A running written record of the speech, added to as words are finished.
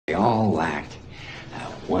They all lack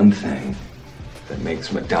that one thing that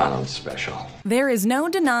makes McDonald's special. There is no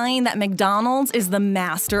denying that McDonald's is the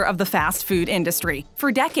master of the fast food industry.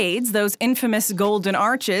 For decades, those infamous golden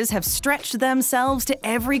arches have stretched themselves to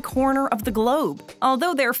every corner of the globe.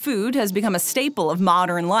 Although their food has become a staple of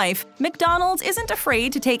modern life, McDonald's isn't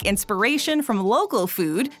afraid to take inspiration from local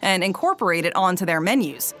food and incorporate it onto their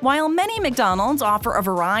menus. While many McDonald's offer a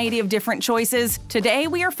variety of different choices, today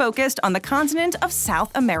we are focused on the continent of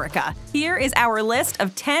South America. Here is our list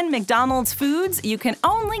of 10 McDonald's foods you can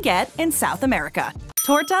only get in South America.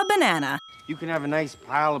 Torta banana. You can have a nice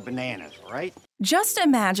pile of bananas, right? Just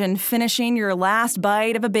imagine finishing your last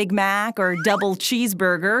bite of a Big Mac or double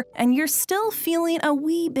cheeseburger, and you're still feeling a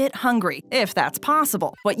wee bit hungry, if that's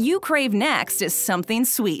possible. What you crave next is something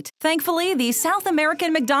sweet. Thankfully, the South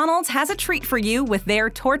American McDonald's has a treat for you with their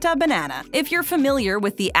torta banana. If you're familiar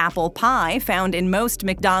with the apple pie found in most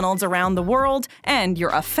McDonald's around the world, and you're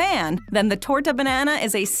a fan, then the torta banana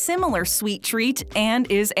is a similar sweet treat and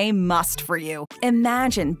is a must for you.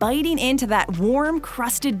 Imagine biting into that warm,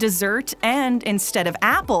 crusted dessert and instead of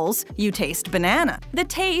apples, you taste banana. The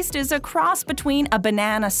taste is a cross between a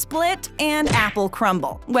banana split and apple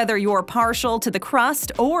crumble. Whether you're partial to the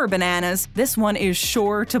crust or bananas, this one is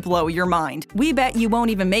sure to blow your mind. We bet you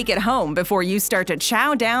won't even make it home before you start to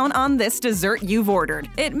chow down on this dessert you've ordered.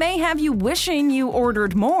 It may have you wishing you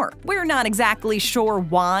ordered more. We're not exactly sure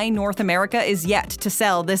why North America is yet to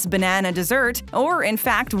sell this banana dessert, or in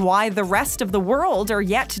fact why the rest of the world are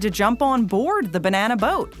yet to jump on board the banana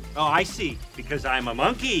boat. Oh, I see. Because I'm a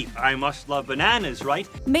monkey, I must love bananas, right?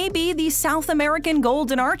 Maybe the South American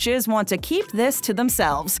Golden Arches want to keep this to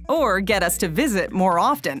themselves, or get us to visit more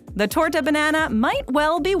often. The torta banana might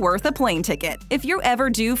well be worth a plane ticket. If you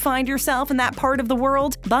ever do find yourself in that part of the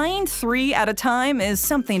world, buying 3 at a time is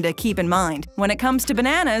something to keep in mind. When it comes to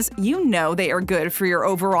bananas, you know they are good for your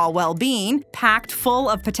overall well-being, packed full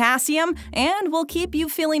of potassium, and will keep you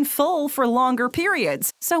feeling full for longer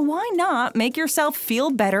periods. So why not make yourself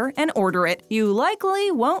feel better and order it? You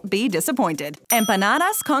likely won't be disappointed.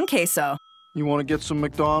 Empanadas con queso. You want to get some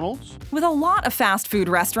McDonald's? With a lot of fast food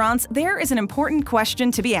restaurants, there is an important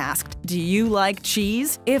question to be asked. Do you like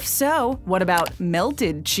cheese? If so, what about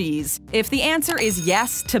melted cheese? If the answer is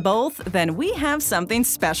yes to both, then we have something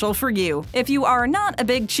special for you. If you are not a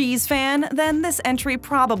big cheese fan, then this entry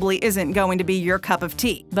probably isn't going to be your cup of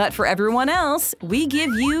tea. But for everyone else, we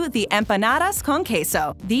give you the empanadas con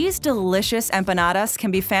queso. These delicious empanadas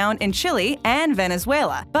can be found in Chile and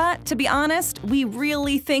Venezuela. But to be honest, we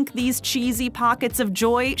really think these cheesy pockets of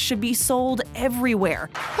joy should be sold everywhere.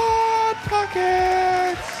 Hot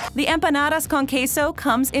Pockets! The empanadas con queso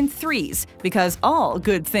comes in 3s, because all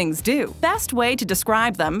good things do. Best way to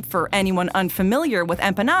describe them, for anyone unfamiliar with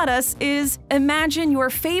empanadas, is imagine your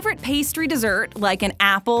favorite pastry dessert like an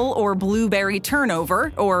apple or blueberry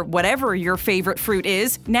turnover, or whatever your favorite fruit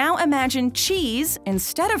is. Now imagine cheese,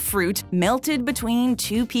 instead of fruit, melted between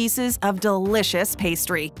 2 pieces of delicious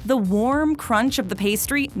pastry. The warm crunch of the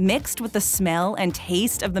pastry mixed with the smell and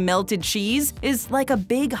taste of the melted cheese is like a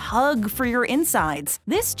big hug for your insides.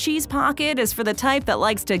 This cheese pocket is for the type that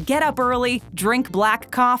likes to get up early, drink black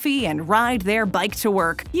coffee, and ride their bike to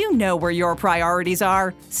work. You know where your priorities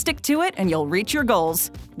are. Stick to it and you'll reach your goals.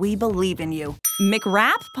 We believe in you.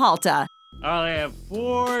 McWrap Palta. I'll have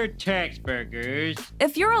 4 tax burgers.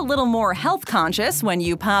 If you're a little more health conscious when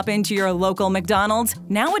you pop into your local McDonald's,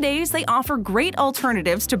 nowadays they offer great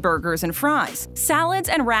alternatives to burgers and fries. Salads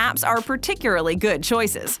and wraps are particularly good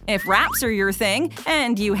choices. If wraps are your thing,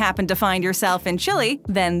 and you happen to find yourself in Chile,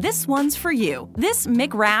 then this one's for you. This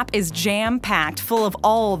McWrap is jam-packed full of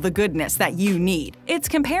all the goodness that you need. It's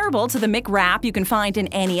comparable to the McWrap you can find in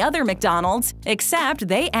any other McDonald's, except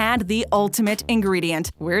they add the ultimate ingredient.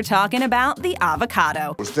 We're talking about the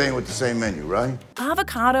avocado. We're staying with the same menu, right?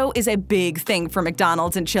 Avocado is a big thing for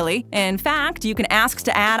McDonald's in Chile. In fact, you can ask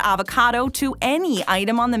to add avocado to any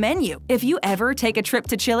item on the menu. If you ever take a trip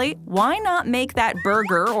to Chile, why not make that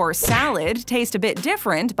burger or salad taste a bit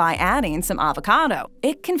different by adding some avocado?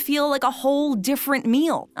 It can feel like a whole different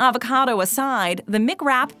meal. Avocado aside, the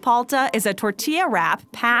McWrap Palta is a tortilla wrap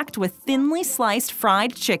packed with thinly sliced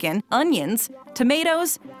fried chicken, onions,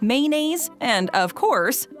 tomatoes, mayonnaise, and of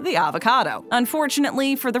course, the avocado.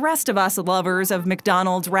 Unfortunately for the rest of us lovers of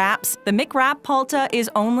McDonald's wraps, the McWrap Palta is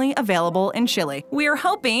only available in Chile. We're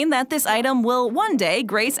hoping that this item will one day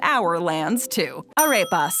grace our lands too.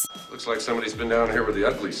 Arepas. Looks like somebody's been down here with the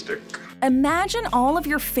ugly stick. Imagine all of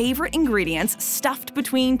your favorite ingredients stuffed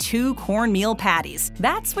between two cornmeal patties.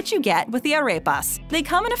 That's what you get with the arepas. They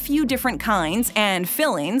come in a few different kinds and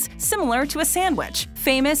fillings, similar to a sandwich.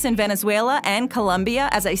 Famous in Venezuela and Colombia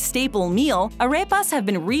as a staple meal, arepas have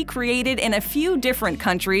been recreated in a few different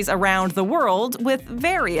countries around the world with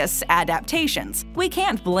various adaptations. We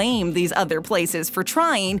can't blame these other places for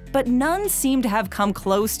trying, but none seem to have come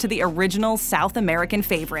close to the original South American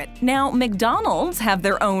favorite. Now, McDonald's have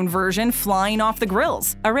their own version flying off the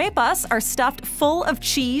grills. Arepas are stuffed full of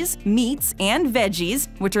cheese, meats, and veggies,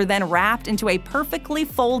 which are then wrapped into a perfectly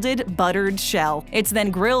folded, buttered shell. It's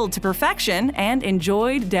then grilled to perfection and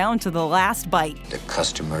enjoyed down to the last bite. The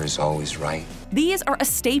customer is always right. These are a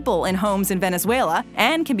staple in homes in Venezuela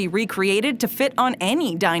and can be recreated to fit on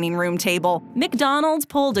any dining room table. McDonald's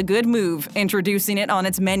pulled a good move, introducing it on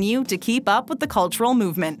its menu to keep up with the cultural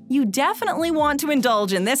movement. You definitely want to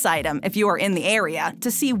indulge in this item if you are in the area to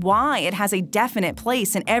see why it has a definite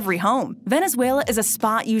place in every home. Venezuela is a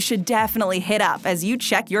spot you should definitely hit up as you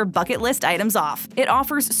check your bucket list items off. It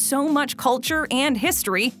offers so much culture and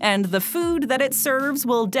history, and the food that it serves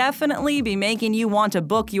will definitely be making you want to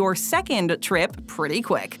book your second trip pretty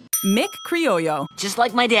quick. McCriollo. Just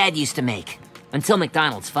like my dad used to make. Until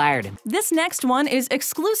McDonald's fired him. This next one is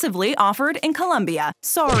exclusively offered in Colombia.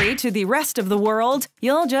 Sorry to the rest of the world,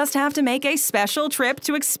 you'll just have to make a special trip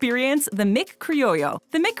to experience the McCriollo.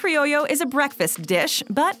 The McCriollo is a breakfast dish,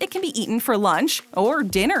 but it can be eaten for lunch or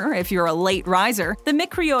dinner if you're a late riser. The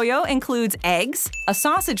McCriollo includes eggs, a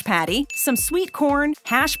sausage patty, some sweet corn,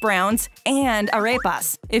 hash browns, and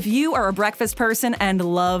arepas. If you are a breakfast person and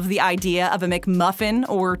love the idea of a McMuffin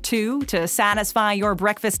or two to satisfy your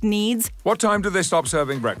breakfast needs, what time do they stop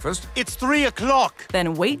serving breakfast? It's 3 o'clock.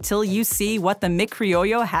 Then wait till you see what the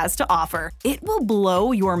McCriollo has to offer. It will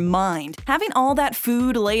blow your mind. Having all that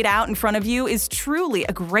food laid out in front of you is truly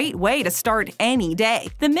a great way to start any day.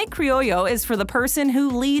 The McCriollo is for the person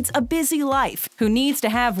who leads a busy life, who needs to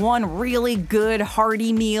have one really good,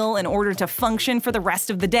 hearty meal in order to function for the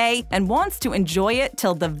rest of the day, and wants to enjoy it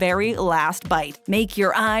till the very last bite. Make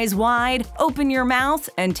your eyes wide, open your mouth,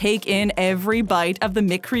 and take in every bite of the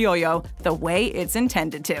McCriollo the way it's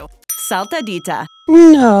intended to. Saltadita.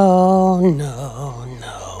 No.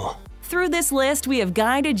 Through this list, we have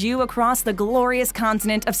guided you across the glorious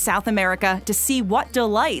continent of South America to see what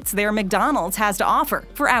delights their McDonald's has to offer.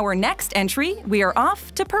 For our next entry, we are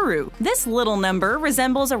off to Peru. This little number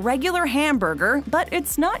resembles a regular hamburger, but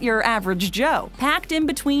it's not your average Joe. Packed in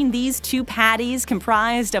between these two patties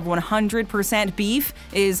comprised of 100% beef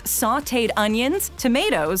is sautéed onions,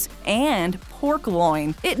 tomatoes, and pork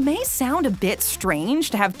loin. It may sound a bit strange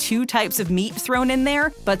to have two types of meat thrown in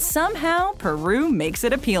there, but somehow Peru makes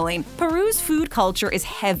it appealing. Peru's food culture is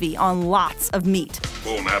heavy on lots of meat.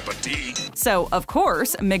 Bon appetit. So, of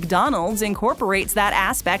course, McDonald's incorporates that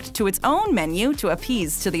aspect to its own menu to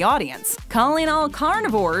appease to the audience. Calling all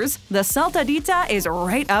carnivores, the saltadita is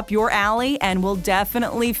right up your alley and will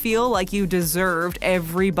definitely feel like you deserved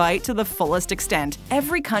every bite to the fullest extent.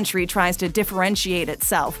 Every country tries to differentiate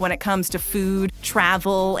itself when it comes to food,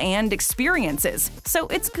 travel, and experiences. So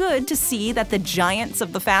it's good to see that the giants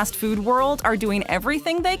of the fast food world are doing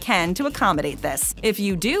everything they can to accommodate this. If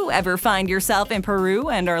you do ever find yourself in Peru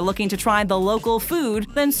and are looking to try the local food,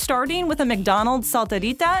 then starting with a McDonald's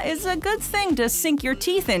saltadita is a good thing to sink your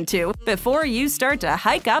teeth into before you start to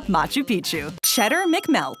hike up Machu Picchu. Cheddar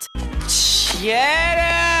McMelt.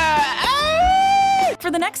 For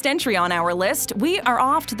the next entry on our list, we are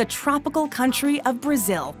off to the tropical country of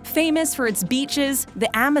Brazil, famous for its beaches, the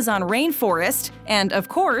Amazon rainforest, and, of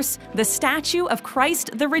course, the statue of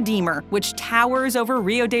Christ the Redeemer, which towers over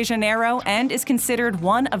Rio de Janeiro and is considered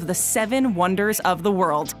one of the 7 wonders of the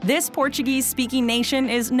world. This Portuguese-speaking nation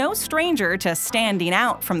is no stranger to standing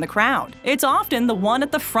out from the crowd. It's often the one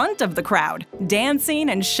at the front of the crowd, dancing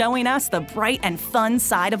and showing us the bright and fun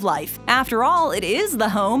side of life. After all, it is the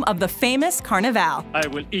home of the famous Carnival. I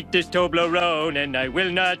will eat this Toblerone and I will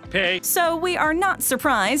not pay. So we are not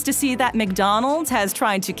surprised to see that McDonald's has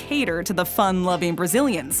tried to cater to the fun-loving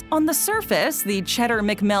Brazilians. On the surface, the Cheddar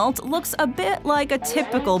McMelt looks a bit like a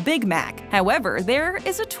typical Big Mac. However, there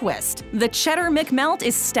is a twist. The Cheddar McMelt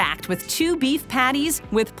is stacked with 2 beef patties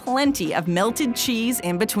with plenty of melted cheese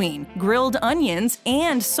in between. Grilled onions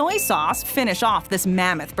and soy sauce finish off this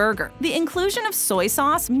mammoth burger. The inclusion of soy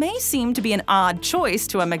sauce may seem to be an odd choice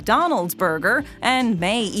to a McDonald's burger, and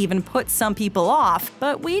may even put some people off,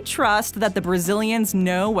 but we trust that the Brazilians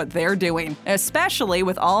know what they're doing, especially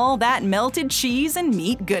with all that melted cheese and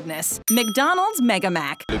meat goodness. McDonald's Mega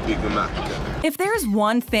Mac. If there's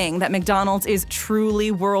one thing that McDonald's is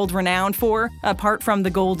truly world-renowned for, apart from the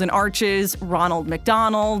Golden Arches, Ronald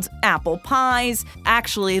McDonald, apple pies,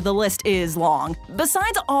 actually the list is long.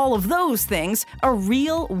 Besides all of those things, a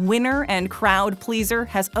real winner and crowd pleaser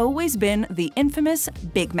has always been the infamous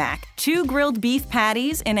Big Mac. 2 grilled beef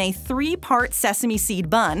patties in a 3-part sesame seed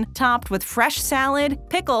bun, topped with fresh salad,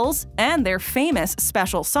 pickles, and their famous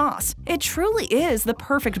special sauce. It truly is the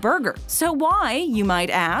perfect burger. So why, you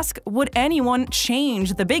might ask, would anyone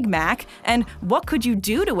change the Big Mac, and what could you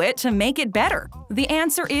do to it to make it better? The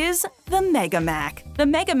answer is the Mega Mac. The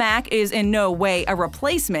Mega Mac is in no way a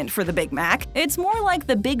replacement for the Big Mac. It's more like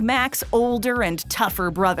the Big Mac's older and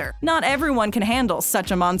tougher brother. Not everyone can handle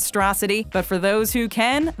such a monstrosity, but for those who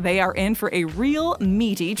can, they are in for a real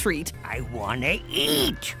meaty treat. I wanna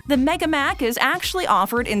eat! The Mega Mac is actually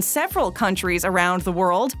offered in several countries around the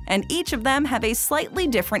world, and each of them have a slightly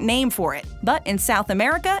different name for it. But in South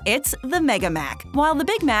America, it's the Mega Mac. While the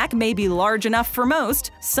Big Mac may be large enough for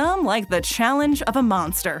most, some like the challenge of a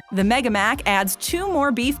monster. The Mega Mac adds 2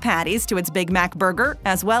 more beef patties to its Big Mac burger,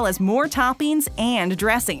 as well as more toppings and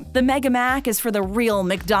dressing. The Mega Mac is for the real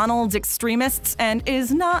McDonald's extremists and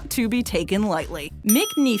is not to be taken lightly.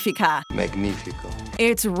 Magnifica. Magnifico.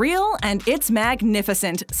 It's real and it's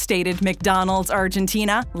magnificent, stated McDonald's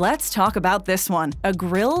Argentina. Let's talk about this one. A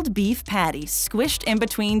grilled beef patty squished in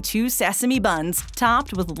between 2 sesame buns,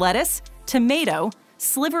 topped with lettuce, tomato,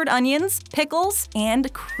 slivered onions, pickles,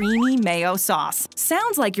 and creamy mayo sauce.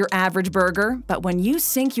 Sounds like your average burger, but when you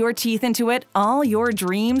sink your teeth into it, all your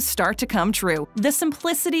dreams start to come true. The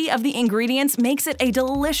simplicity of the ingredients makes it a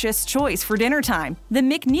delicious choice for dinner time. The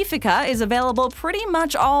Magnifica is available pretty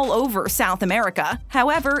much all over South America.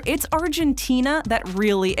 However, it's Argentina that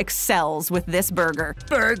really excels with this burger.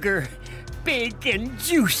 Burger. Big and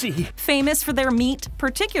juicy. Famous for their meat,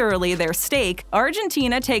 particularly their steak,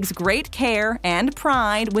 Argentina takes great care and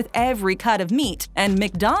pride with every cut of meat, and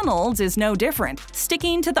McDonald's is no different.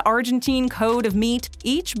 Sticking to the Argentine code of meat,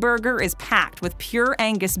 each burger is packed with pure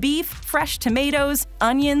Angus beef, fresh tomatoes,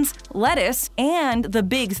 onions, lettuce, and the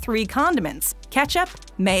big 3 condiments: ketchup,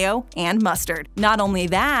 mayo, and mustard. Not only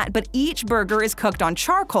that, but each burger is cooked on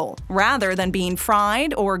charcoal, rather than being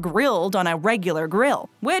fried or grilled on a regular grill,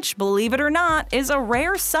 which, believe it or not, is a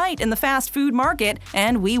rare sight in the fast food market,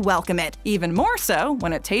 and we welcome it, even more so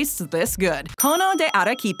when it tastes this good. Cono de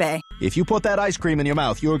Arequipe. If you put that ice cream in your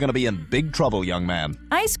mouth, you're gonna be in big trouble, young man.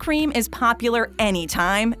 Ice cream is popular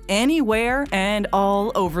anytime, anywhere, and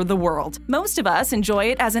all over the world. Most of us enjoy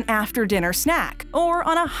it as an after-dinner snack, or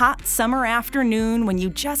on a hot summer afternoon when you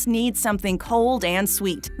just need something cold and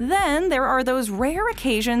sweet. Then there are those rare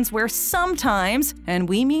occasions where sometimes, and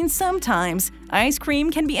we mean sometimes, ice cream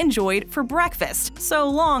can be enjoyed for breakfast, so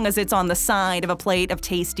long as it's on the side of a plate of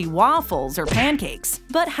tasty waffles or pancakes.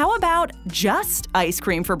 But how about just ice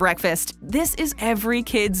cream for breakfast? This is every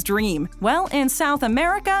kid's dream. Well, in South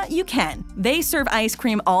America, you can. They serve ice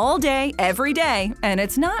cream all day, every day, and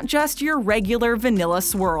it's not just your regular vanilla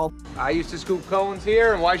swirl. I used to scoop cones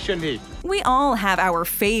here, and why shouldn't he? We all have our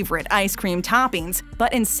favorite ice cream toppings,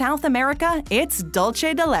 but in South America, it's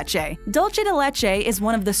dulce de leche. Dulce de leche is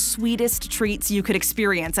one of the sweetest treats you could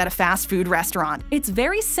experience at a fast food restaurant. It's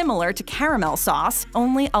very similar to caramel sauce,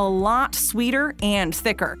 only a lot sweeter and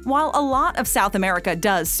thicker. While a lot of South America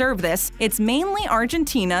does serve this, it's mainly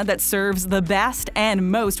Argentina that serves the best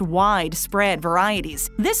and most widespread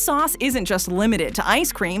varieties. This sauce isn't just limited to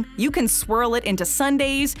ice cream. You can swirl it into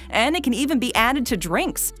sundaes, and it can even be added to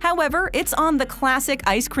drinks. However, it's on the classic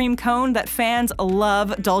ice cream cone that fans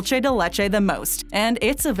love dulce de leche the most, and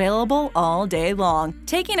it's available all day long.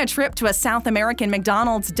 Taking a trip to a South American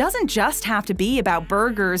McDonald's doesn't just have to be about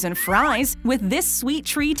burgers and fries. With this sweet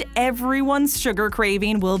treat, everyone's sugar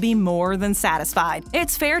craving will be more than satisfied.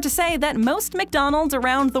 It's fair to say that most McDonald's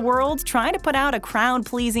around the world try to put out a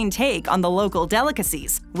crowd-pleasing take on the local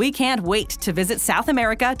delicacies. We can't wait to visit South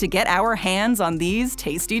America to get our hands on these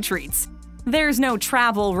tasty treats. There's no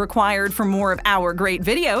travel required for more of our great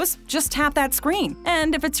videos. Just tap that screen.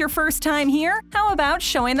 And if it's your first time here, how about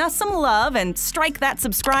showing us some love and strike that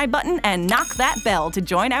subscribe button and knock that bell to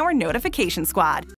join our notification squad?